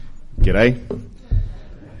G'day.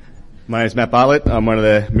 My name is Matt Bartlett. I'm one of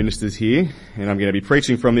the ministers here, and I'm going to be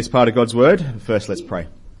preaching from this part of God's Word. First, let's pray.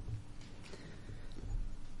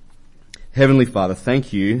 Heavenly Father,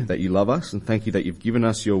 thank you that you love us, and thank you that you've given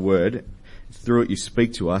us your Word. Through it you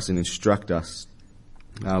speak to us and instruct us.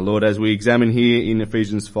 Lord, as we examine here in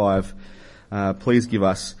Ephesians 5, please give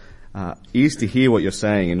us ears to hear what you're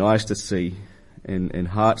saying and eyes to see and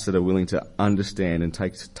hearts that are willing to understand and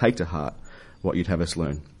take to heart what you'd have us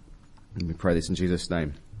learn. And we pray this in Jesus'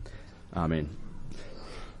 name. Amen.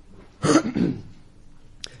 Don't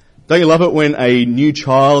you love it when a new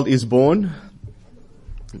child is born?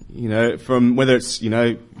 You know, from whether it's,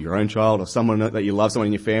 your own child or someone that you love, someone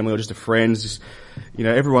in your family or just a friend,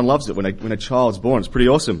 everyone loves it when a child's born. It's pretty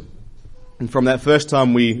awesome. And from that first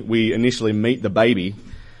time we initially meet the baby,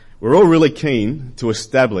 we're all really keen to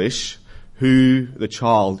establish who the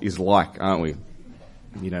child is like, aren't we?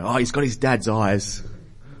 He's got his dad's eyes.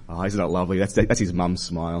 Oh, isn't that lovely? That's his mum's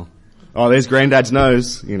smile. Oh, there's granddad's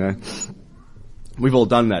nose, We've all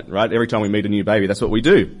done that, right? Every time we meet a new baby, that's what we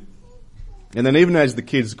do. And then even as the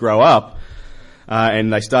kids grow up,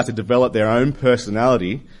 and they start to develop their own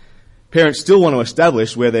personality, parents still want to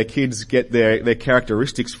establish where their kids get their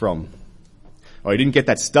characteristics from. Oh, he didn't get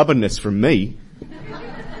that stubbornness from me.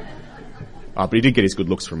 Oh, but he did get his good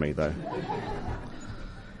looks from me, though.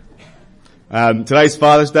 Today's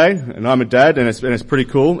Father's Day, and I'm a dad, and it's pretty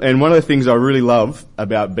cool. And one of the things I really love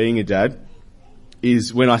about being a dad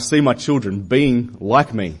is when I see my children being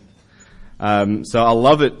like me. So I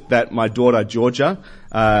love it that my daughter Georgia,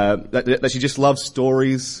 that she just loves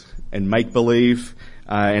stories and make believe,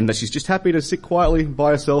 and that she's just happy to sit quietly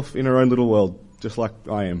by herself in her own little world, just like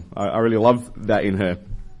I am. I really love that in her.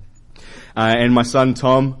 And my son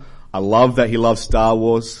Tom, I love that he loves Star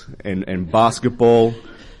Wars and basketball.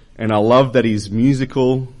 And I love that he's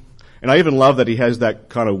musical. And I even love that he has that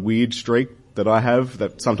kind of weird streak that I have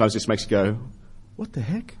that sometimes just makes you go, what the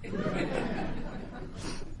heck?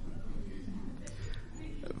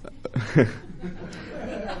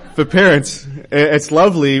 For parents, it's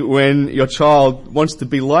lovely when your child wants to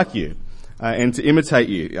be like you and to imitate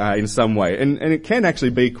you in some way. And it can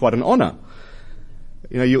actually be quite an honour.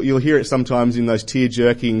 You'll hear it sometimes in those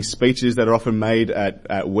tear-jerking speeches that are often made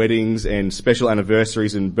at weddings and special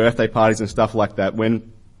anniversaries and birthday parties and stuff like that,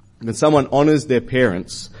 when someone honours their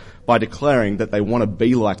parents by declaring that they want to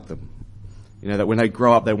be like them. That when they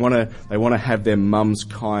grow up, they want to have their mum's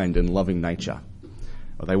kind and loving nature.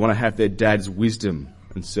 Or they want to have their dad's wisdom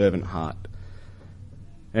and servant heart.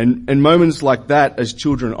 And moments like that, as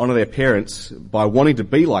children honour their parents by wanting to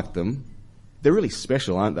be like them, they're really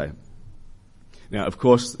special, aren't they? Now, of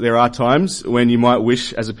course, there are times when you might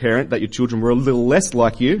wish as a parent that your children were a little less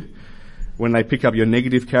like you when they pick up your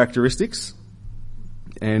negative characteristics.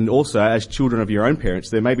 And also, as children of your own parents,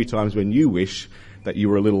 there may be times when you wish that you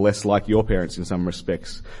were a little less like your parents in some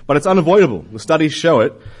respects. But it's unavoidable. The studies show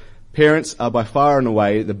it. Parents are by far and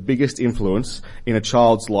away the biggest influence in a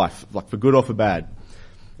child's life, like for good or for bad.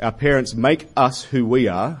 Our parents make us who we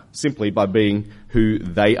are simply by being who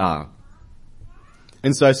they are.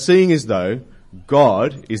 And so seeing as though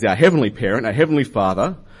God is our heavenly parent, our heavenly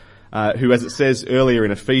Father, who, as it says earlier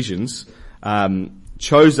in Ephesians,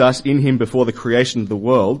 chose us in him before the creation of the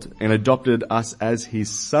world and adopted us as his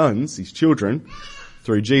sons, his children,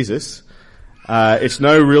 through Jesus. It's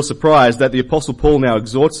no real surprise that the Apostle Paul now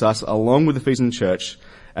exhorts us, along with the Ephesian church,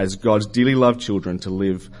 as God's dearly loved children, to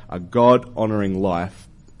live a God-honouring life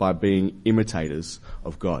by being imitators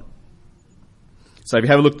of God. So if you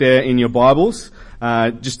have a look there in your Bibles,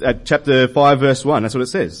 just at chapter 5 verse 1, that's what it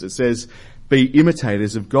says. It says, "Be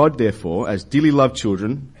imitators of God, therefore, as dearly loved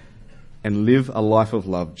children, and live a life of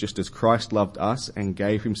love, just as Christ loved us and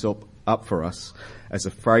gave himself up for us as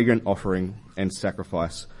a fragrant offering and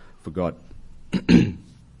sacrifice for God."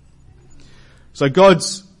 So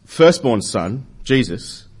God's firstborn son,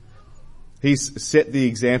 Jesus, he's set the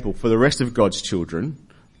example for the rest of God's children,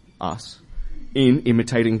 us, in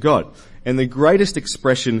imitating God. And the greatest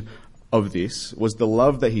expression of this was the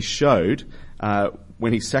love that he showed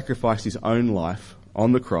when he sacrificed his own life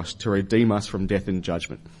on the cross to redeem us from death and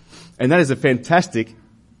judgment. And that is a fantastic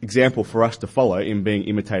example for us to follow in being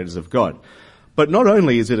imitators of God. But not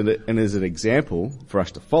only is it an example for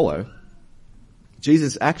us to follow,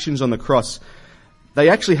 Jesus' actions on the cross, they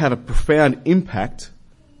actually have a profound impact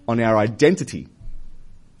on our identity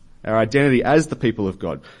as the people of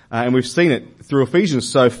God. And we've seen it through Ephesians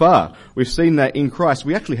so far. We've seen that in Christ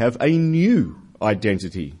we actually have a new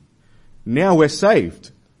identity. Now we're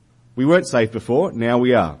saved. We weren't saved before, now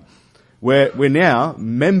we are. We're now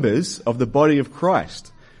members of the body of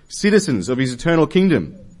Christ, citizens of his eternal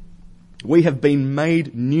kingdom. We have been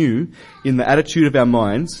made new in the attitude of our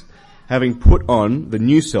minds, having put on the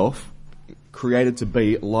new self, created to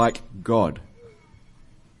be like God.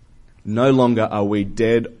 No longer are we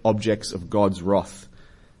dead objects of God's wrath.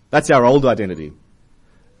 That's our old identity.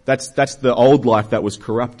 That's the old life that was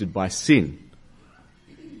corrupted by sin.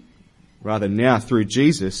 Rather now, through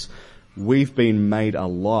Jesus, we've been made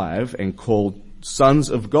alive and called sons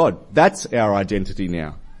of God. That's our identity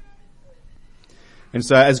now. And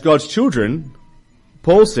so as God's children,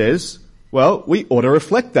 Paul says, well, we ought to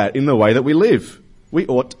reflect that in the way that we live. We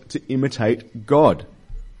ought to imitate God.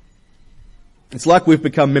 It's like we've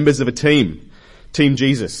become members of a team, Team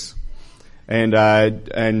Jesus.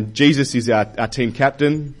 And Jesus is our team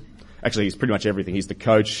captain. Actually, he's pretty much everything. He's the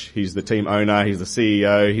coach, he's the team owner, he's the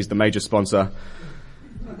CEO, he's the major sponsor.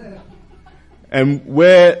 And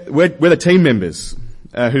we're the team members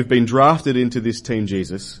who've been drafted into this Team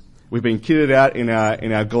Jesus. We've been kitted out in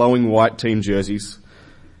our glowing white team jerseys.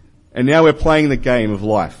 And now we're playing the game of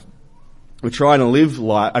life. We're trying to live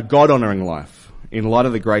a God-honouring life in light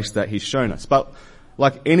of the grace that He's shown us. But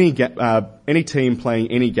like any team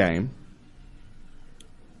playing any game,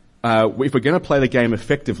 if we're going to play the game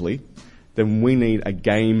effectively, then we need a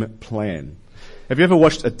game plan. Have you ever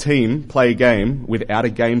watched a team play a game without a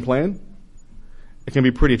game plan? It can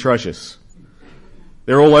be pretty atrocious.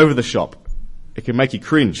 They're all over the shop. It can make you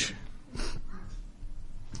cringe.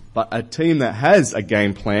 But a team that has a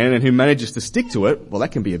game plan and who manages to stick to it, well,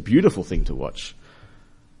 that can be a beautiful thing to watch.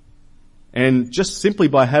 And just simply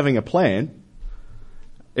by having a plan,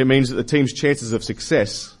 it means that the team's chances of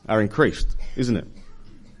success are increased, isn't it?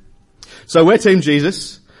 So we're Team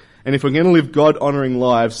Jesus, and if we're going to live God-honouring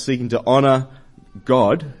lives seeking to honour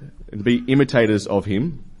God and be imitators of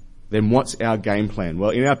Him, then what's our game plan?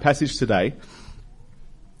 Well, in our passage today,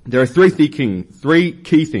 there are three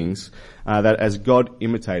key things that as God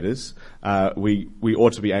imitators, we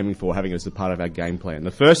ought to be aiming for, having as a part of our game plan.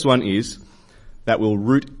 The first one is that we'll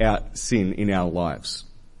root out sin in our lives.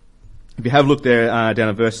 If you have a look there down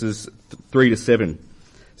at verses 3 to 7.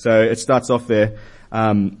 So it starts off there,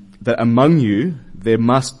 that among you there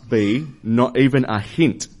must be not even a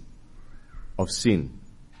hint of sin.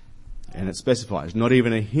 And it specifies, not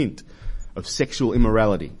even a hint of sexual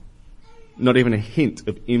immorality. Not even a hint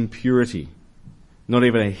of impurity. Not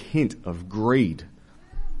even a hint of greed.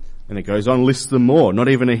 And it goes on, lists them more. Not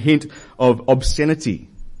even a hint of obscenity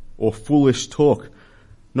or foolish talk.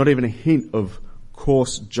 Not even a hint of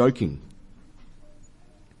coarse joking.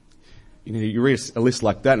 You know, you read a list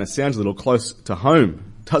like that and it sounds a little close to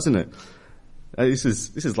home, doesn't it? This is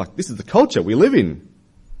the culture we live in.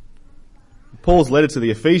 Paul's letter to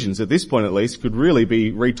the Ephesians, at this point at least, could really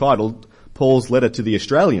be retitled Paul's letter to the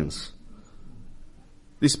Australians.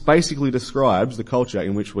 This basically describes the culture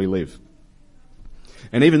in which we live.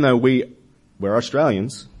 And even though we're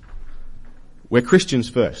Australians, we're Christians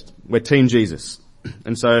first. We're Team Jesus.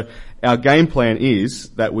 And so our game plan is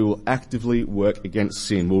that we will actively work against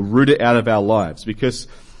sin. We'll root it out of our lives because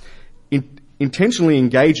intentionally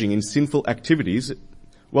engaging in sinful activities,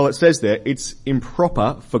 well, it says there, it's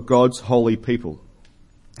improper for God's holy people.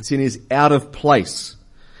 Sin is out of place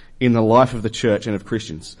in the life of the church and of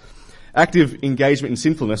Christians. Active engagement in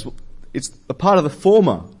sinfulness, it's a part of the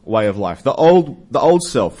former way of life, the old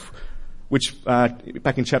self, which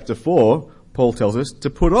back in chapter 4, Paul tells us to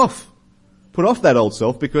put off that old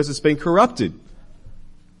self because it's been corrupted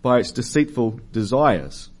by its deceitful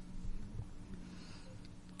desires.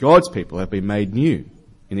 God's people have been made new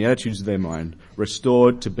in the attitudes of their mind,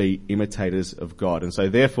 restored to be imitators of God. And so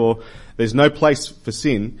therefore, there's no place for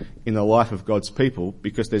sin in the life of God's people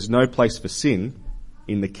because there's no place for sin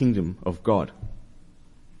in the kingdom of God.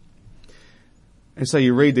 And so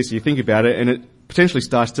you read this, you think about it, and it potentially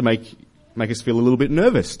starts to make us feel a little bit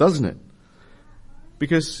nervous, doesn't it?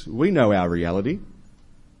 Because we know our reality.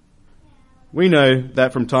 We know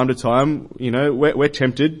that from time to time, we're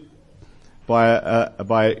tempted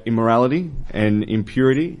by immorality and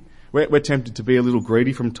impurity. We're tempted to be a little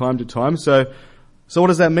greedy from time to time. So what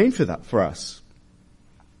does that mean for us?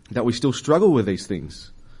 That we still struggle with these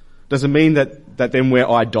things? Does it mean that then we're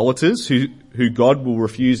idolaters who God will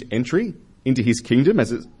refuse entry into His kingdom,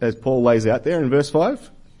 as Paul lays out there in verse 5?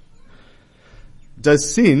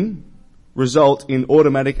 Does sin result in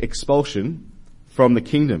automatic expulsion from the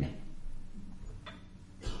kingdom?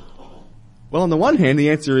 Well, on the one hand, the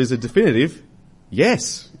answer is a definitive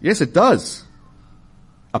yes. Yes, it does.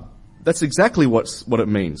 That's exactly what it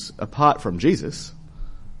means, apart from Jesus.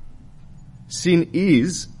 Sin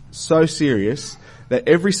is so serious that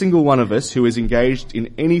every single one of us who is engaged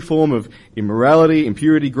in any form of immorality,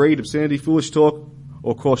 impurity, greed, obscenity, foolish talk,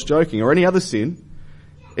 or coarse joking, or any other sin,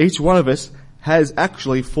 each one of us has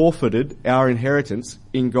actually forfeited our inheritance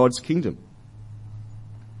in God's kingdom.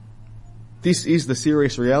 This is the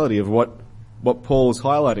serious reality of what Paul is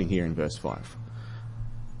highlighting here in verse 5.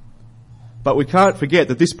 But we can't forget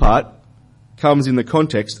that this part comes in the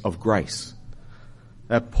context of grace.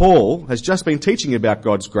 Paul has just been teaching about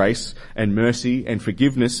God's grace and mercy and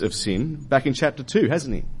forgiveness of sin back in chapter 2,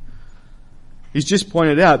 hasn't he? He's just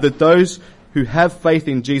pointed out that those who have faith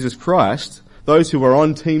in Jesus Christ, those who are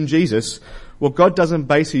on Team Jesus, well, God doesn't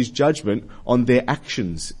base his judgment on their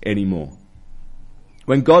actions anymore.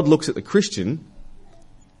 When God looks at the Christian,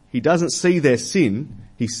 he doesn't see their sin,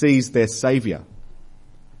 he sees their Saviour.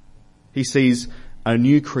 He sees a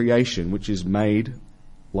new creation which is made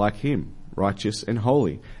like him, righteous and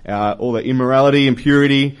holy. All the immorality,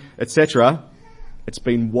 impurity, etc., it's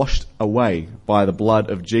been washed away by the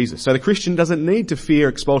blood of Jesus. So the Christian doesn't need to fear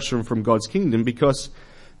expulsion from God's kingdom because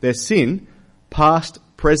their sin, past,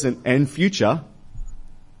 present and future,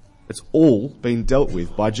 it's all been dealt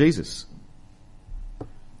with by Jesus.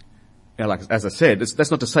 Now, like, as I said,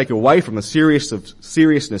 that's not to take away from the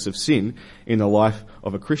seriousness of sin in the life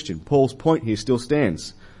of a Christian. Paul's point here still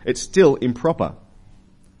stands. It's still improper.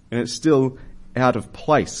 And it's still out of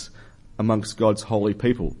place amongst God's holy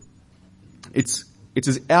people. It's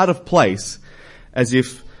as out of place as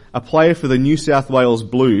if a player for the New South Wales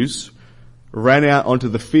Blues ran out onto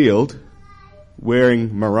the field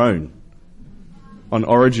wearing maroon on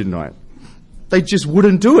Origin night. They just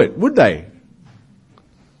wouldn't do it, would they?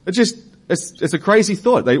 It's a crazy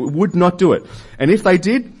thought. They would not do it. And if they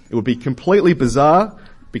did, it would be completely bizarre,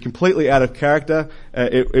 be completely out of character.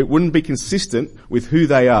 It wouldn't be consistent with who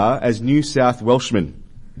they are as New South Welshmen.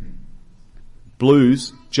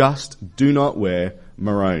 Blues just do not wear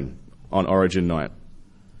maroon on Origin night.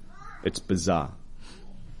 It's bizarre.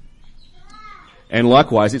 And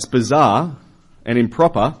likewise, it's bizarre and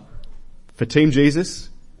improper for Team Jesus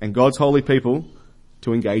and God's holy people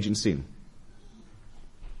to engage in sin.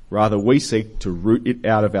 Rather, we seek to root it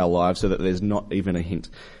out of our lives so that there's not even a hint.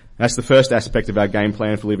 That's the first aspect of our game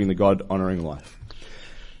plan for living the God-honouring life.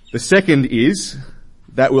 The second is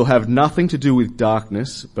that we'll have nothing to do with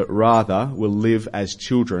darkness, but rather will live as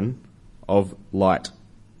children of light.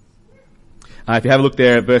 If you have a look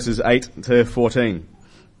there at verses 8 to 14.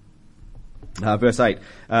 Verse 8.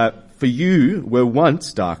 For you were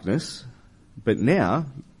once darkness, but now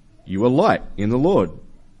you are light in the Lord.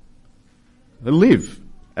 Live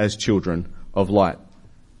as children of light.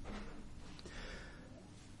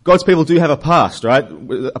 God's people do have a past, right?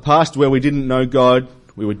 A past where we didn't know God,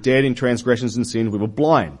 we were dead in transgressions and sin, we were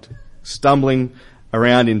blind, stumbling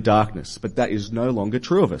around in darkness. But that is no longer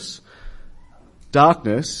true of us.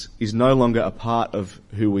 Darkness is no longer a part of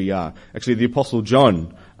who we are. Actually, the Apostle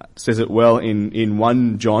John says it well in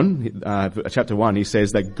 1 John, chapter 1. He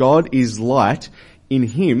says that God is light. In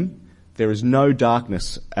him there is no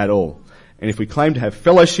darkness at all. And if we claim to have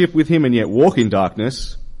fellowship with him and yet walk in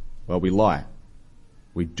darkness, well, we lie.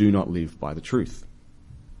 We do not live by the truth.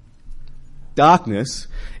 Darkness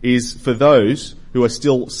is for those who are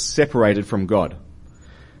still separated from God,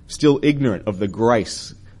 still ignorant of the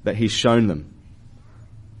grace that he's shown them.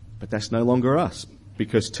 But that's no longer us,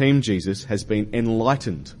 because Team Jesus has been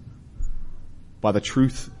enlightened by the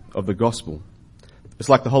truth of the gospel. It's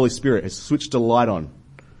like the Holy Spirit has switched a light on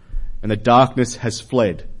and the darkness has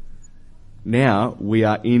fled. Now we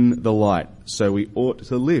are in the light, so we ought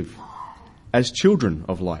to live as children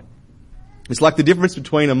of light. It's like the difference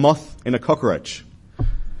between a moth and a cockroach.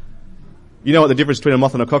 You know what the difference between a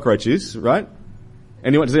moth and a cockroach is, right?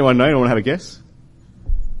 Does anyone know? Anyone have a guess?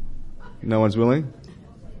 No one's willing?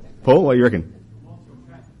 Paul, what do you reckon?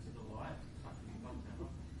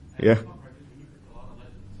 Yeah.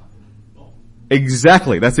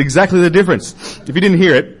 Exactly. That's exactly the difference. If you didn't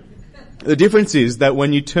hear it, the difference is that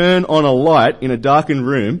when you turn on a light in a darkened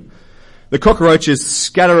room, the cockroaches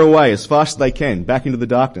scatter away as fast as they can back into the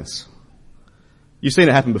darkness. You've seen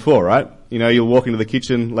it happen before, right? You know, you'll walk into the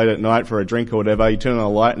kitchen late at night for a drink or whatever, you turn on a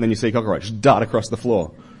light and then you see a cockroach dart across the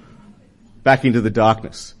floor, back into the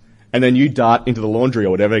darkness. And then you dart into the laundry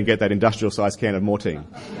or whatever and get that industrial sized can of Mortein.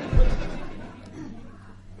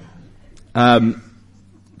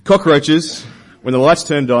 Cockroaches, when the light's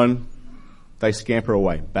turned on, they scamper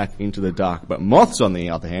away back into the dark. But moths, on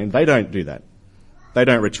the other hand, they don't do that. They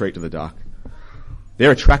don't retreat to the dark.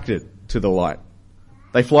 They're attracted to the light.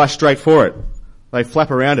 They fly straight for it. They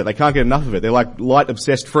flap around it. They can't get enough of it. They're like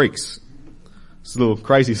light-obsessed freaks. It's a little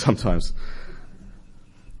crazy sometimes.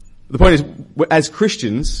 The point is, as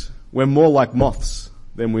Christians, we're more like moths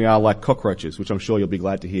than we are like cockroaches, which I'm sure you'll be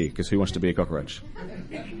glad to hear, because who wants to be a cockroach?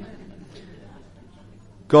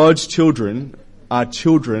 God's children are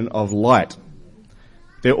children of light.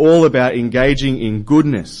 They're all about engaging in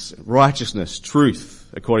goodness, righteousness,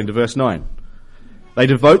 truth, according to verse 9. They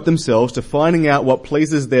devote themselves to finding out what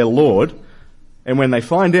pleases their Lord, and when they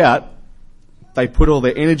find out, they put all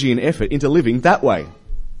their energy and effort into living that way.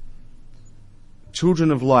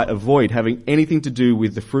 Children of light avoid having anything to do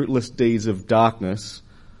with the fruitless deeds of darkness.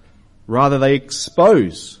 Rather, they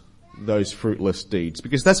expose those fruitless deeds,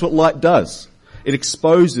 because that's what light does. It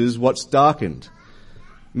exposes what's darkened,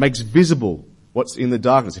 makes visible what's in the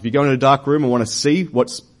darkness. If you go into a dark room and want to see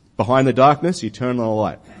what's behind the darkness, you turn on the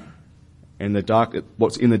light, and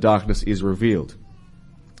what's in the darkness is revealed.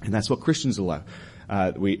 And that's what Christians are like.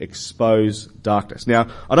 We expose darkness. Now,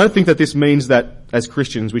 I don't think that this means that as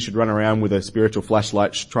Christians we should run around with a spiritual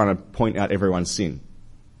flashlight trying to point out everyone's sin.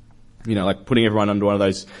 You know, like putting everyone under one of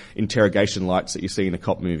those interrogation lights that you see in the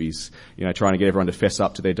cop movies, you know, trying to get everyone to fess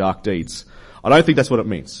up to their dark deeds. I don't think that's what it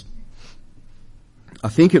means. I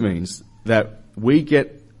think it means that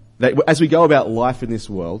as we go about life in this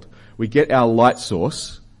world, we get our light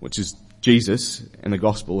source, which is Jesus and the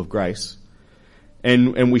gospel of grace,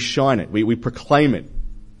 and we shine it. We proclaim it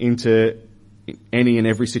into any and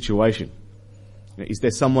every situation. Is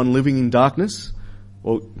there someone living in darkness?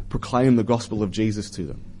 Well, proclaim the gospel of Jesus to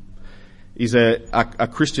them. Is a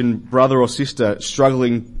Christian brother or sister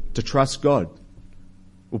struggling to trust God?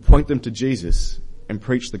 We'll point them to Jesus and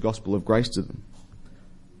preach the gospel of grace to them.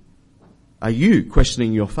 Are you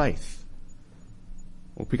questioning your faith?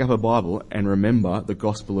 Well, pick up a Bible and remember the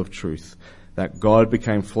gospel of truth, that God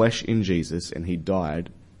became flesh in Jesus and he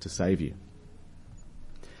died to save you.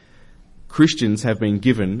 Christians have been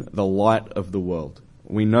given the light of the world.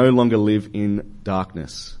 We no longer live in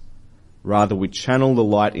darkness. Rather, we channel the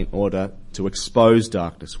light in order to expose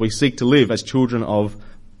darkness. We seek to live as children of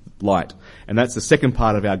light. And that's the second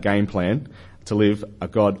part of our game plan, to live a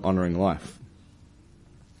God-honouring life.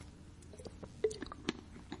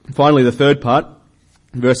 Finally, the third part,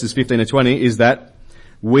 verses 15 to 20, is that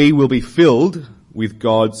we will be filled with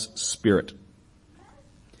God's Spirit.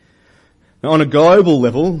 Now, on a global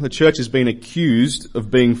level, the church has been accused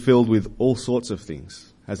of being filled with all sorts of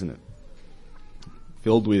things, hasn't it?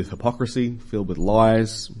 Filled with hypocrisy, filled with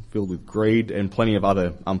lies, filled with greed, and plenty of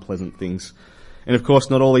other unpleasant things. And of course,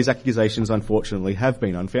 not all these accusations, unfortunately, have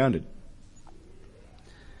been unfounded.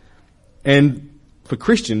 And for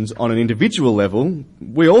Christians, on an individual level,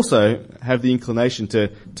 we also have the inclination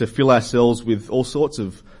to fill ourselves with all sorts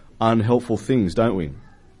of unhelpful things, don't we?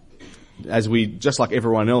 As we, just like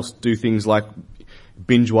everyone else, do things like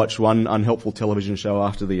binge watch one unhelpful television show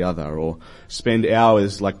after the other, or spend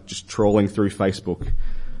hours like just trawling through Facebook,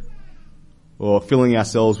 or filling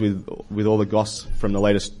ourselves with all the goss from the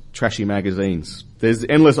latest trashy magazines. There's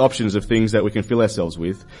endless options of things that we can fill ourselves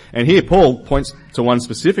with. And here Paul points to one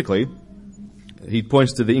specifically. He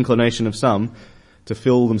points to the inclination of some to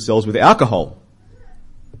fill themselves with alcohol.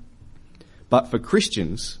 But for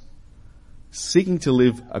Christians seeking to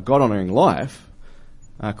live a God-honouring life,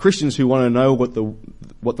 Christians who want to know what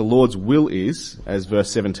the Lord's will is, as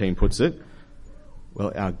verse 17 puts it,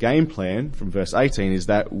 well, our game plan from verse 18 is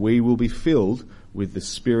that we will be filled with the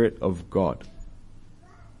Spirit of God.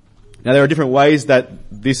 Now, there are different ways that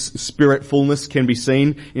this Spirit fullness can be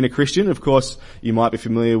seen in a Christian. Of course, you might be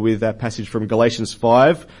familiar with that passage from Galatians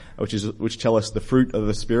 5, which tell us the fruit of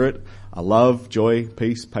the Spirit are love, joy,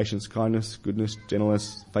 peace, patience, kindness, goodness,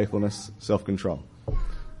 gentleness, faithfulness, self-control.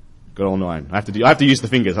 Got all 9. I have to use the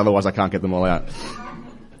fingers, otherwise I can't get them all out.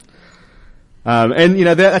 And you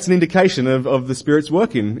know, that's an indication of the Spirit's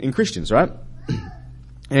work in Christians, right?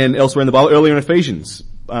 And elsewhere in the Bible, earlier in Ephesians,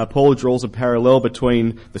 Paul draws a parallel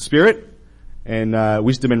between the Spirit and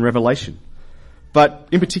wisdom and revelation. But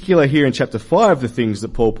in particular here in chapter 5, the things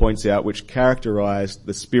that Paul points out which characterize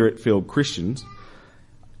the Spirit-filled Christians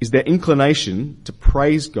is their inclination to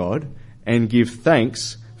praise God and give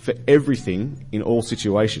thanks for everything in all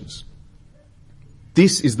situations.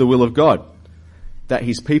 This is the will of God, that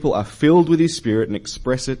his people are filled with his Spirit and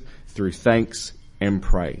express it through thanks and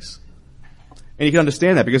praise. And you can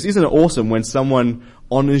understand that, because isn't it awesome when someone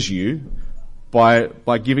honours you by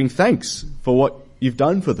giving thanks for what you've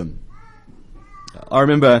done for them? I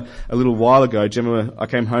remember a little while ago, I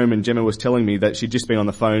came home and Gemma was telling me that she'd just been on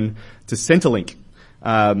the phone to Centrelink,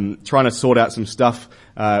 trying to sort out some stuff.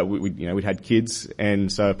 We'd had kids,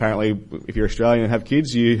 and so apparently if you're Australian and have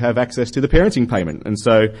kids, you have access to the parenting payment. And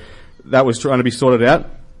so that was trying to be sorted out.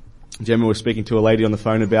 Gemma was speaking to a lady on the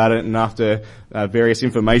phone about it, and after various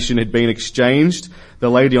information had been exchanged, the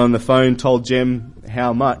lady on the phone told Gem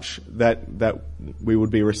how much that we would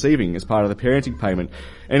be receiving as part of the parenting payment.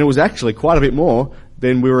 And it was actually quite a bit more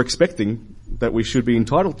than we were expecting that we should be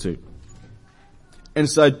entitled to. And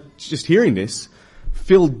so just hearing this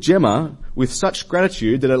filled Gemma with such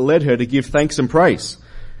gratitude that it led her to give thanks and praise.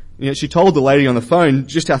 You know, she told the lady on the phone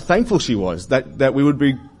just how thankful she was that we would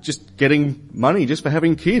be just getting money just for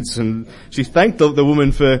having kids. And she thanked the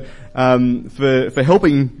woman for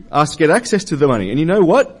helping us get access to the money. And you know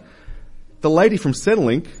what? The lady from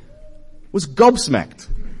Centrelink was gobsmacked.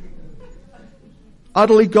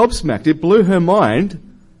 Utterly gobsmacked. It blew her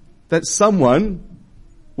mind that someone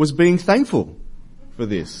was being thankful for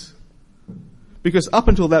this. Because up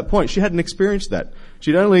until that point, she hadn't experienced that.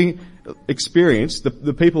 She'd only experienced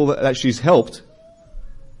the people that she's helped.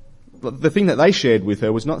 The thing that they shared with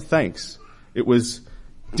her was not thanks. It was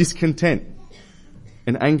discontent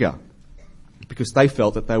and anger because they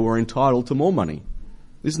felt that they were entitled to more money.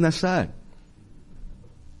 Isn't that sad?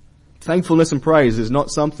 Thankfulness and praise is not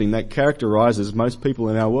something that characterizes most people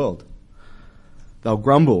in our world. They'll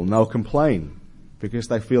grumble and they'll complain because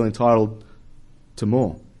they feel entitled to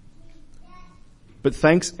more. But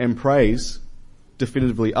thanks and praise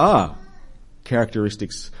definitively are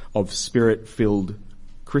characteristics of Spirit-filled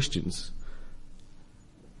Christians.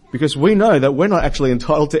 Because we know that we're not actually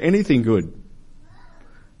entitled to anything good.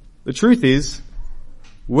 The truth is,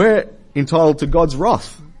 we're entitled to God's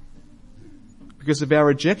wrath because of our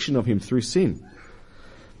rejection of Him through sin.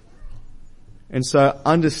 And so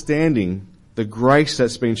understanding the grace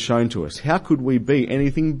that's been shown to us, how could we be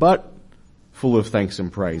anything but full of thanks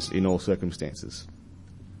and praise in all circumstances?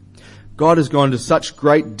 God has gone to such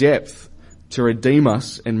great depth to redeem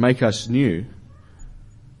us and make us new.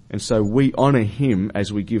 And so we honour Him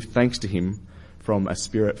as we give thanks to Him from a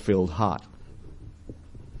Spirit-filled heart.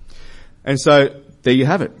 And so there you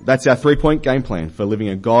have it. That's our 3-point game plan for living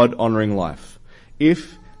a God-honouring life.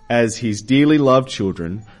 If, as His dearly loved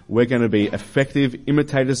children, we're going to be effective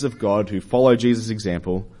imitators of God who follow Jesus'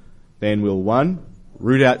 example, then we'll 1,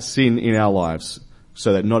 root out sin in our lives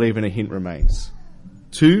so that not even a hint remains.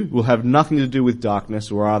 2, we'll have nothing to do with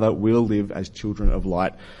darkness, or rather we'll live as children of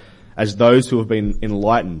light, as those who have been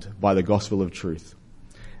enlightened by the gospel of truth.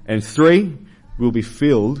 And 3, we'll be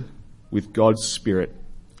filled with God's Spirit,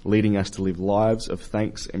 leading us to live lives of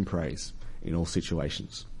thanks and praise in all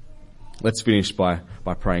situations. Let's finish by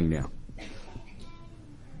praying now.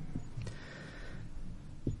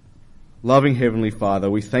 Loving Heavenly Father,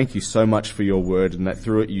 we thank You so much for Your word, and that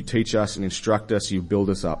through it You teach us and instruct us, You build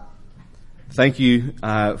us up. Thank You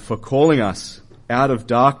for calling us out of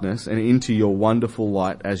darkness and into Your wonderful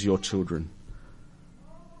light as Your children.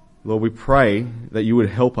 Lord, we pray that You would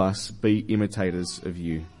help us be imitators of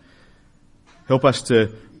You. Help us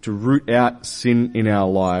to root out sin in our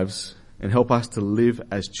lives and help us to live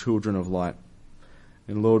as children of light.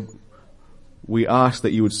 And Lord, we ask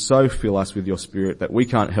that You would so fill us with Your Spirit that we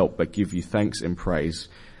can't help but give You thanks and praise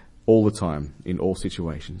all the time in all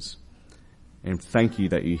situations. And thank You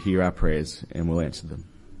that You hear our prayers and will answer them.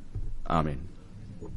 Amen.